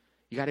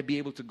 You got to be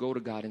able to go to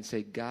God and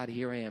say, God,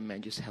 here I am,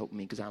 man. Just help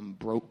me because I'm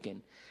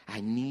broken.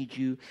 I need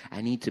you.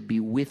 I need to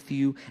be with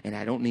you. And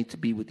I don't need to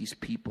be with these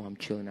people I'm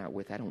chilling out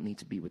with. I don't need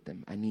to be with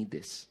them. I need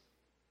this.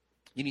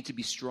 You need to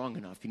be strong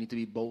enough. You need to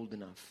be bold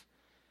enough.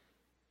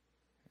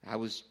 I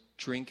was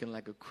drinking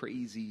like a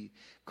crazy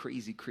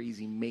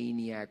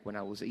maniac when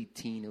I was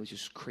 18. It was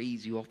just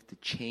crazy, off the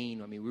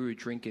chain. I mean, we were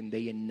drinking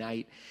day and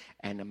night.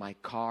 And in my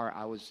car,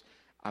 I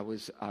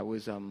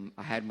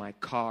had my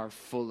car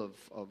full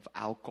of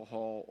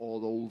alcohol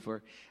all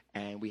over.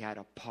 And we had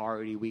a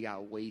party. We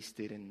got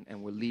wasted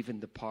and we're leaving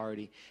the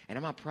party. And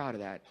I'm not proud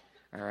of that.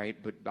 All right,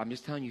 but I'm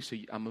just telling you,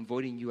 I'm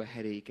avoiding you a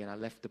headache, and I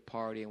left the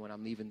party, and when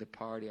I'm leaving the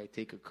party, I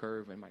take a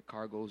curve, and my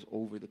car goes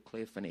over the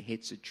cliff, and it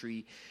hits a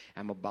tree.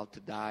 I'm about to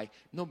die.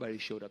 Nobody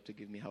showed up to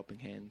give me a helping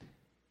hand.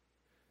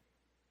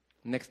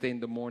 Next day in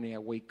the morning, I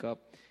wake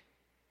up,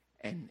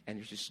 and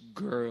there's this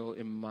girl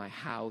in my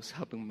house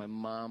helping my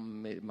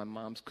mom. My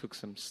mom's cooked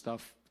some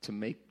stuff to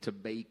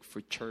bake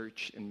for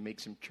church and make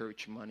some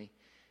church money.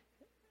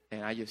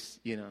 And I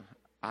just,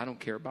 I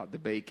don't care about the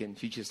bacon.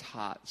 She's just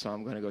hot, so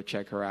I'm going to go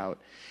check her out.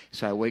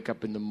 So I wake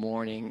up in the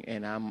morning,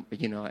 and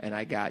and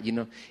I got,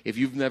 if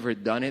you've never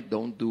done it,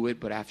 don't do it.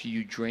 But after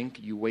you drink,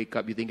 you wake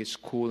up, you think it's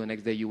cool. The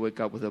next day you wake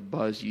up with a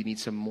buzz. You need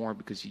some more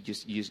because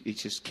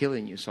it's just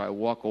killing you. So I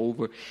walk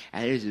over,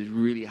 and there's this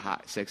really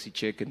hot, sexy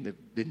chick in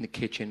the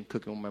kitchen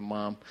cooking with my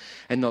mom.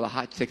 And no, the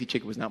hot, sexy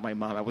chick was not my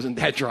mom. I wasn't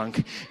that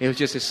drunk. It was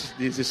just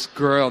this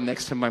girl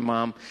next to my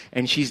mom,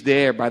 and she's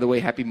there. By the way,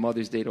 happy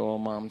Mother's Day to all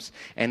moms.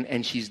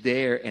 And she's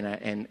there,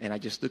 and I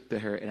just looked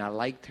at her and I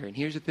liked her. And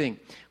here's the thing: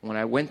 when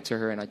I went to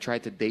her and I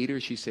tried to date her,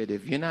 she said,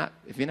 "If you're not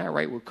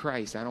right with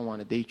Christ, I don't want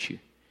to date you."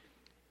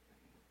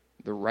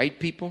 The right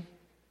people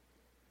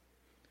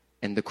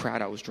and the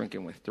crowd I was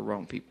drinking with, the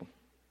wrong people.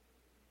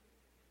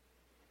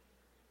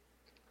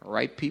 The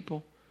right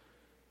people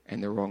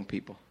and the wrong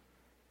people.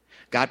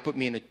 God put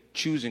me in a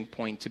choosing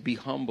point to be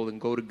humble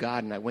and go to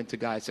God. And I went to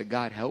God. I said,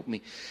 God, help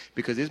me.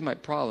 Because this is my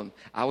problem.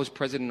 I was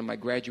president of my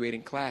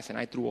graduating class, and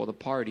I threw all the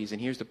parties. And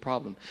here's the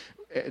problem.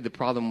 The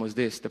problem was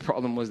this. The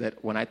problem was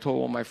that when I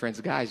told all my friends,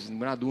 guys,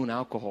 we're not doing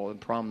alcohol on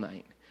prom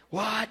night.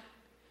 What?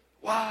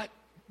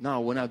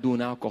 No, we're not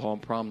doing alcohol on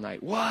prom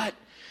night. What?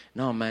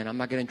 No, man, I'm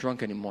not getting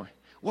drunk anymore.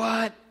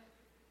 What?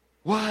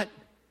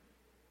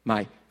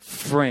 My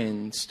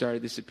friends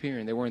started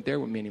disappearing. They weren't there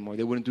with me anymore.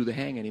 They wouldn't do the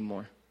hang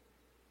anymore.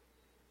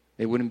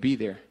 They wouldn't be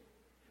there.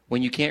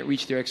 When you can't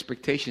reach their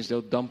expectations,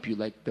 they'll dump you,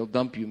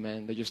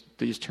 man. They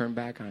just turn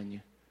back on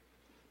you.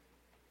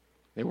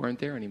 They weren't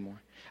there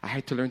anymore. I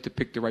had to learn to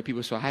pick the right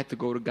people, so I had to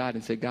go to God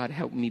and say, God,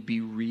 help me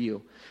be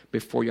real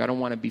before you. I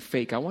don't want to be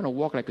fake. I want to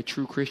walk like a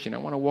true Christian. I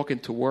want to walk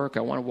into work.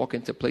 I want to walk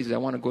into places. I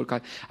want to go to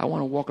God. I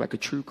want to walk like a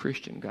true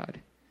Christian, God.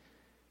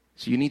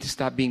 So you need to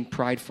stop being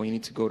prideful. You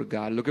need to go to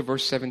God. Look at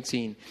verse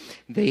 17.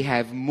 They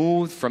have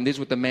moved from, this is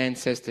what the man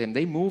says to him.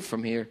 They moved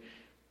from here.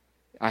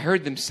 I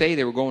heard them say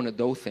they were going to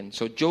Dothan.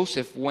 So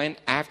Joseph went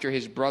after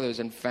his brothers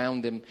and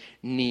found them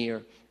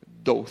near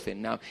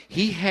Dothan. Now,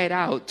 he had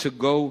out to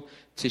go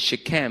to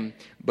Shechem,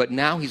 but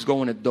now he's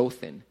going to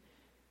Dothan.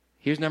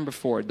 Here's number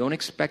 4. Don't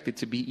expect it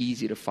to be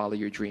easy to follow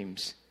your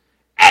dreams.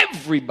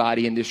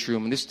 Everybody in this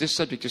room, and this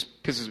subject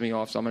just pisses me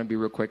off, so I'm going to be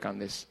real quick on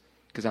this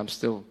because I'm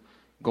still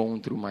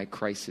going through my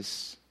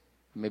crisis.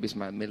 Maybe it's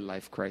my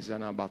midlife crisis. I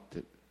don't know about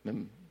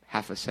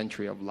half a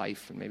century of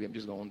life, and maybe I'm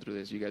just going through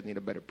this. You guys need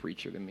a better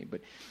preacher than me,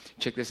 but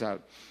check this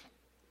out.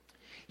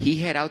 He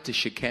head out to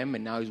Shechem,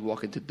 and now he's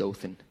walking to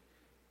Dothan.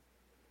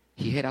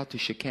 He head out to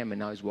Shechem, and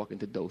now he's walking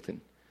to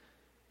Dothan.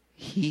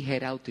 He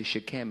head out to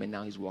Shechem, and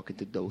now he's walking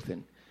to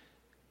Dothan.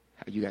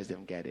 You guys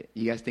don't get it.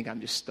 You guys think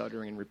I'm just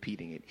stuttering and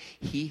repeating it.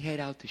 He head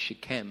out to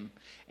Shechem,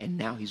 and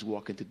now he's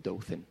walking to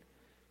Dothan.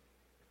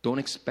 Don't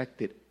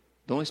expect it.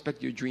 Don't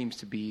expect your dreams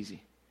to be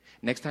easy.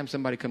 Next time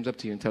somebody comes up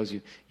to you and tells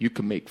you, you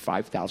can make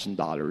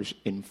 $5,000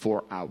 in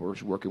 4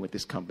 hours working with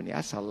this company,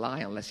 that's a lie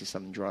unless you're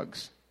selling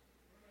drugs.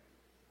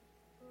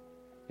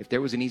 If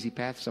there was an easy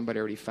path, somebody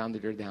already found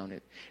it or down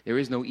it. There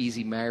is no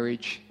easy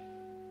marriage.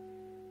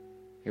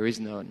 There is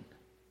none.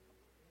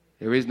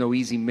 There is no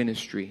easy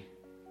ministry.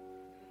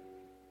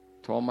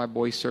 To all my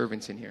boy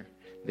servants in here,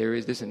 there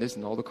is this and this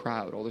and all the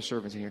crowd, all the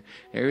servants in here.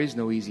 There is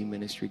no easy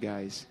ministry,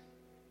 guys.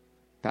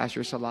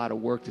 Pastor, it's a lot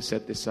of work to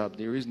set this up.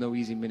 There is no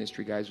easy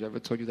ministry, guys. Whoever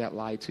told you that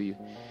lied to you.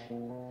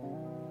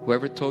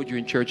 Whoever told you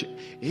in church,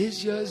 it's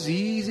just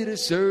easy to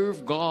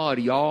serve God,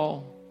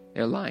 y'all.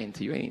 They're lying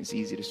to you. It ain't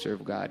easy to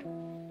serve God.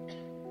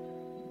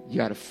 You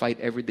got to fight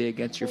every day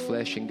against your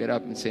flesh and get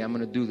up and say, I'm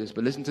going to do this.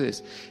 But listen to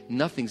this.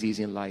 Nothing's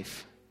easy in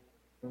life.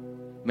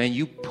 Man,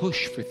 you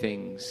push for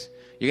things.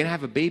 You're going to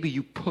have a baby,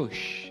 you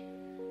push.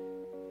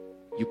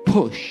 You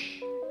push.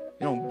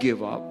 You don't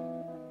give up.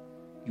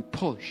 You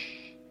push.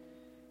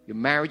 Your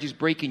marriage is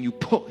breaking, you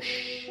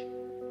push.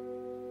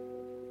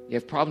 You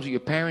have problems with your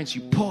parents,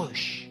 you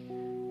push.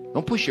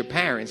 Don't push your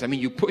parents. I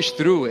mean, you push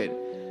through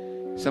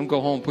it. Some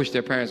go home and push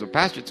their parents. Well,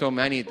 Pastor told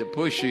me I need to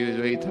push you, is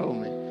what he told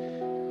me.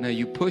 No,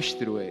 you push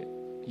through it.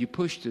 You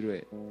push through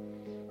it.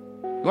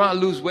 You want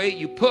to lose weight?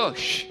 You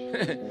push.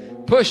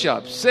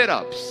 Push-ups,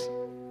 sit-ups.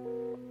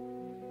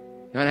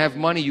 You want to have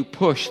money? You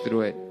push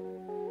through it.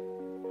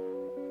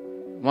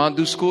 You want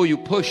to do school? You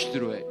push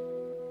through it.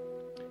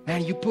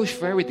 Man, you push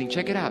for everything.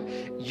 Check it out.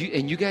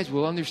 You guys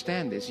will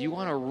understand this. You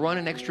want to run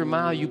an extra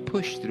mile? You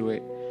push through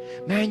it.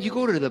 Man, you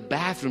go to the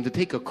bathroom to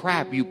take a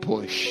crap? You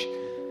push.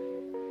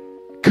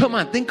 Come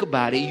on, think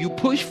about it. You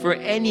push for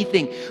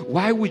anything.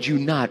 Why would you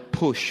not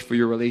push for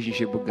your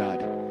relationship with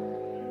God?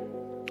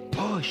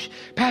 Push.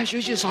 Pastor,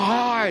 it's just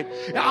hard.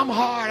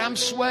 I'm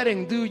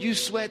sweating. Dude, you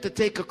sweat to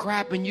take a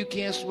crap and you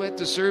can't sweat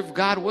to serve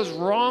God. What's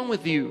wrong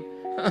with you?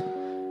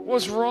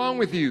 What's wrong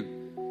with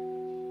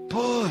you?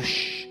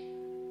 Push.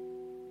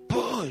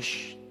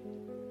 Push.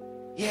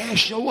 Yeah,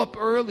 show up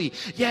early.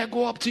 Yeah,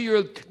 go up to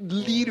your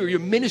leader, your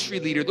ministry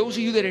leader. Those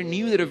of you that are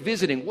new, that are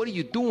visiting, what are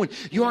you doing?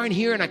 You aren't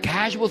here in a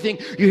casual thing.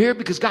 You're here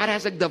because God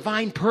has a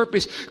divine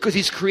purpose, because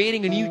he's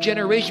creating a new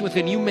generation with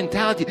a new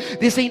mentality.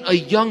 This ain't a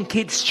young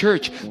kids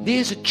church.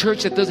 This is a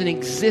church that doesn't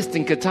exist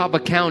in Catawba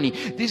County.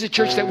 This is a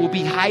church that will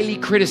be highly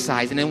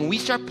criticized. And then when we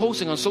start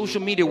posting on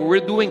social media what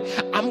we're doing,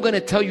 I'm going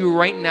to tell you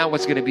right now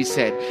what's going to be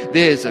said.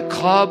 There's a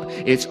club.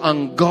 It's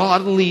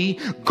ungodly.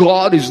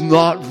 God is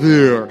not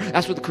there.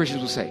 That's what the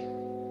Christians will say.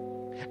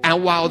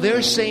 And while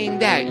they're saying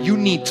that, you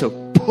need to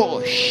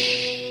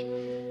push.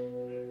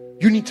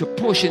 You need to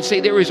push and say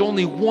there is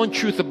only one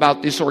truth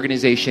about this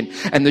organization.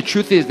 And the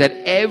truth is that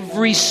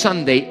every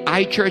Sunday,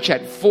 iChurch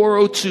at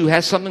 402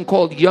 has something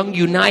called Young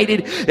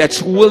United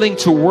that's willing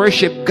to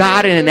worship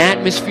God in an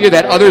atmosphere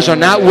that others are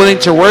not willing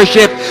to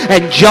worship,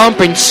 and jump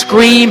and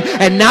scream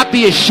and not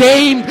be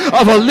ashamed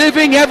of a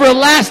living,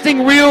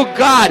 everlasting, real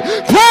God.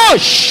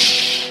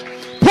 Push!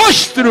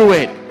 Push through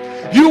it.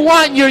 You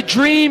want your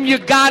dream, you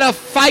gotta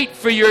fight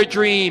for your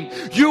dream.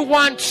 You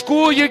want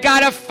school, you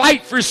gotta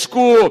fight for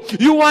school.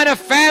 You want a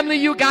family,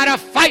 you gotta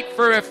fight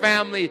for a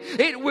family.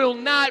 It will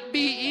not be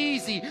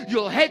easy.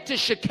 You'll head to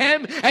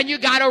Shechem and you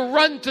gotta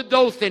run to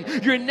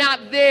Dothan. You're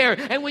not there.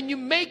 And when you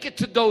make it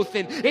to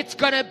Dothan, it's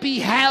gonna be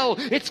hell.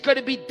 It's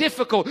gonna be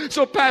difficult.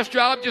 So, Pastor,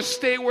 I'll just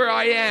stay where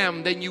I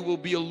am. Then you will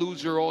be a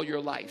loser all your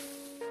life.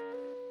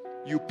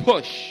 You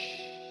push.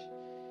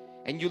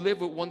 And you live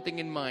with one thing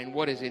in mind.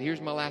 What is it?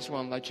 Here's my last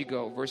one. I'll let you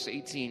go. Verse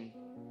 18.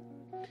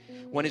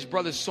 When his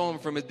brothers saw him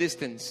from a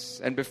distance,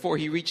 and before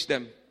he reached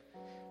them,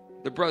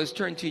 the brothers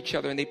turned to each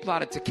other and they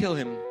plotted to kill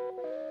him.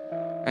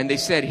 And they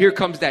said, here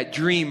comes that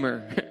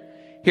dreamer.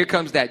 Here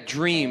comes that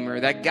dreamer,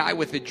 that guy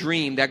with a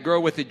dream, that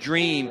girl with a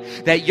dream,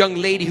 that young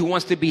lady who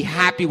wants to be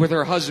happy with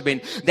her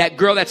husband, that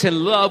girl that's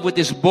in love with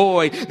this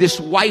boy, this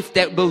wife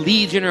that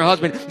believes in her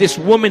husband, this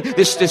woman,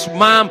 this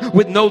mom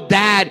with no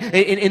dad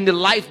in the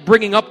life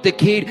bringing up the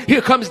kid. Here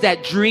comes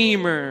that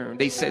dreamer,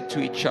 they said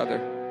to each other.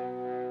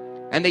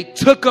 And they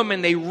took him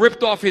and they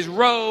ripped off his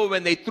robe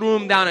and they threw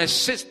him down a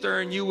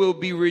cistern. You will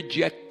be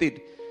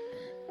rejected.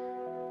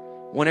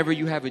 Whenever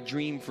you have a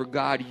dream for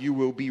God, you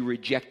will be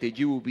rejected.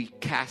 You will be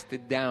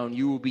casted down.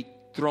 You will be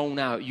thrown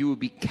out. You will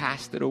be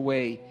casted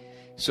away.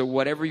 So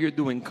whatever you're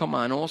doing, come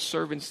on, all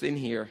servants in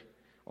here,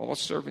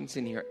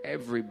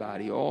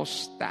 everybody, all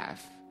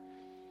staff.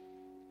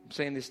 I'm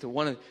saying this to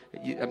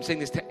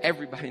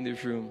everybody in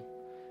this room.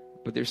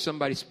 But there's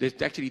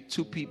actually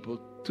two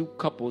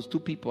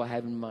people I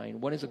have in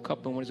mind. One is a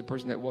couple and one is a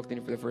person that walked in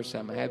here for the first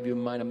time. I have you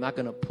in mind. I'm not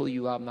going to pull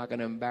you out. I'm not going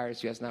to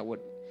embarrass you. That's not what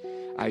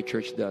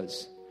iChurch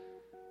does.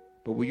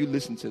 But will you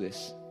listen to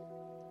this?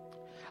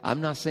 I'm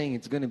not saying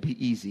it's going to be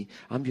easy.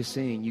 I'm just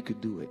saying you could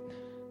do it.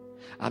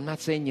 I'm not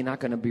saying you're not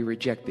going to be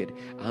rejected.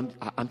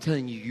 I'm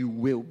telling you, you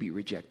will be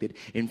rejected.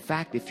 In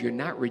fact, if you're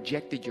not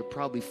rejected, you're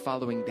probably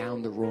following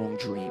down the wrong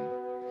dream.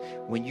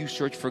 When you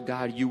search for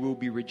God, you will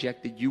be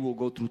rejected. You will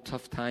go through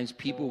tough times.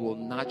 People will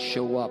not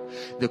show up.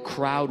 The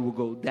crowd will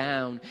go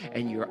down,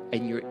 and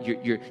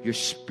your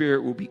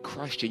spirit will be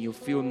crushed, and you'll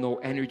feel no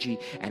energy.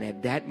 And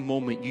at that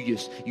moment, you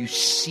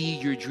see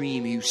your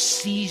dream. You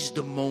seize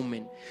the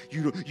moment.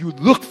 You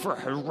look for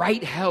her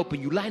right help,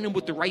 and you line up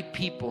with the right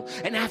people.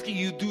 And after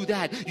you do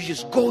that, you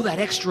just go that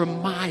extra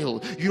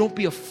mile. You don't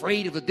be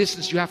afraid of the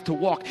distance you have to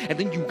walk. And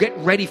then you get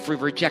ready for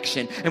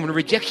rejection. And when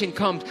rejection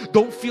comes,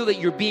 don't feel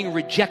that you're being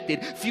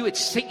rejected. view it's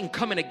Satan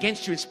coming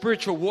against you in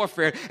spiritual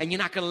warfare, and you're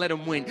not going to let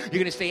him win. You're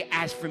going to say,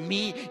 as for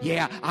me,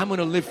 yeah, I'm going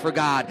to live for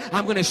God.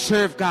 I'm going to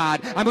serve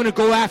God. I'm going to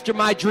go after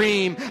my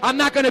dream. I'm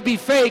not going to be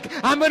fake.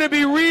 I'm going to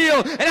be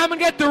real, and I'm going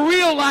to get the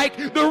real light.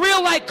 The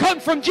real light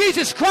comes from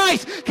Jesus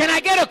Christ. Can I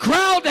get a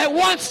crowd that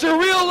wants the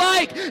real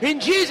light in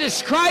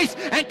Jesus Christ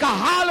and can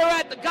holler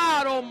at the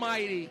God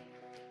Almighty?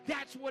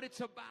 That's what it's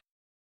about.